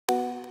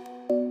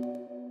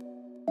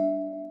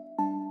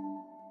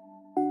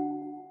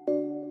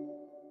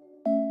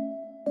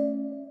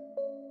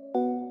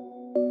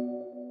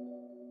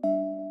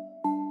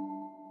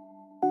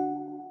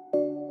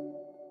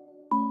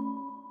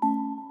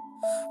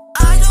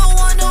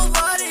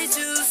nobody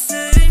to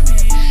save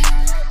me.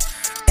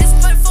 It's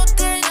my fault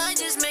that I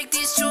just make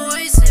these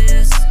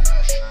choices.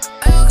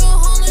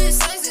 Alcohol and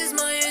sex is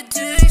my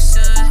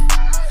addiction.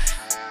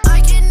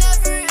 I can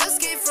never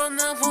escape from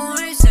the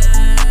poison.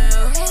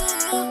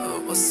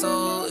 My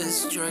soul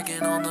is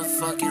dragging on the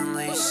fucking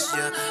leash,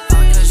 yeah.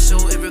 I gotta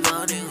show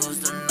everybody who's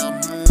the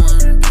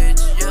 #1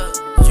 bitch, yeah.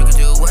 You can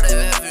do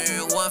whatever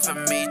you want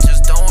from me,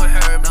 just don't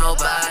hurt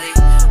nobody.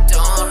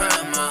 Don't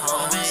hurt my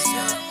homies,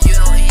 yeah. You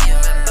don't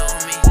even know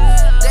me.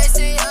 They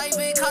say I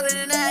been caught in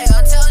an egg.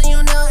 I'm telling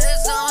you now,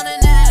 it's on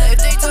an egg. If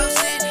they talk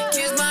shit,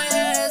 kiss my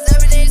ass.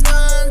 Everything's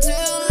gone to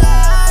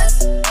last.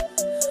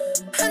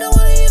 I don't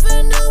wanna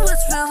even know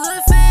what's real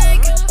or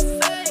fake.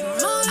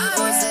 My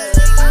voice is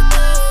like a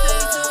death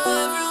fake to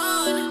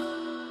everyone.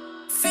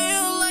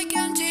 Feel like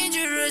I'm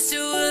dangerous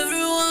to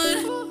everyone.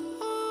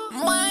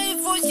 My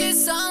voice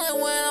gets silent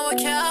when I'm a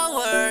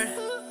coward.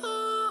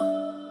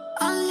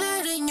 I'm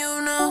letting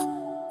you know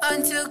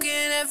I'm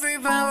taking every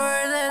power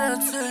that I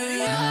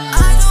take.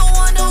 I don't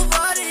want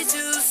nobody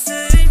to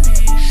save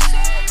me.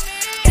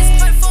 It's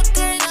my fault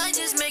that I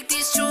just make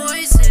these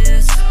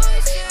choices.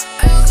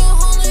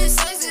 Alcohol and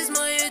sex is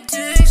my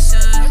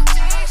addiction.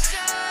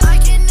 I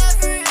can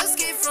never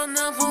escape from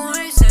the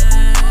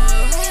poison.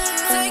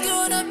 Take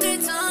on up the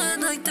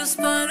time like the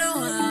spider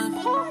web.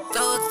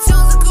 Though it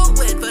sounds like a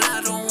wet, but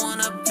I don't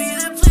wanna be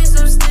the place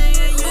I'm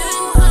staying.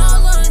 How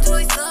long do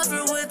I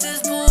suffer with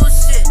this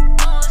bullshit?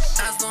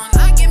 As long as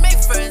I can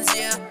make friends,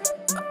 yeah,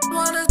 I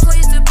want a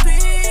place to be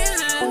in.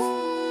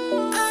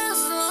 As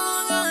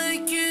long as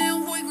I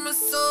can wake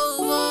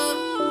myself up,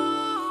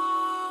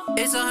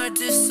 it's hard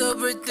to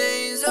sober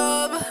things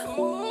up.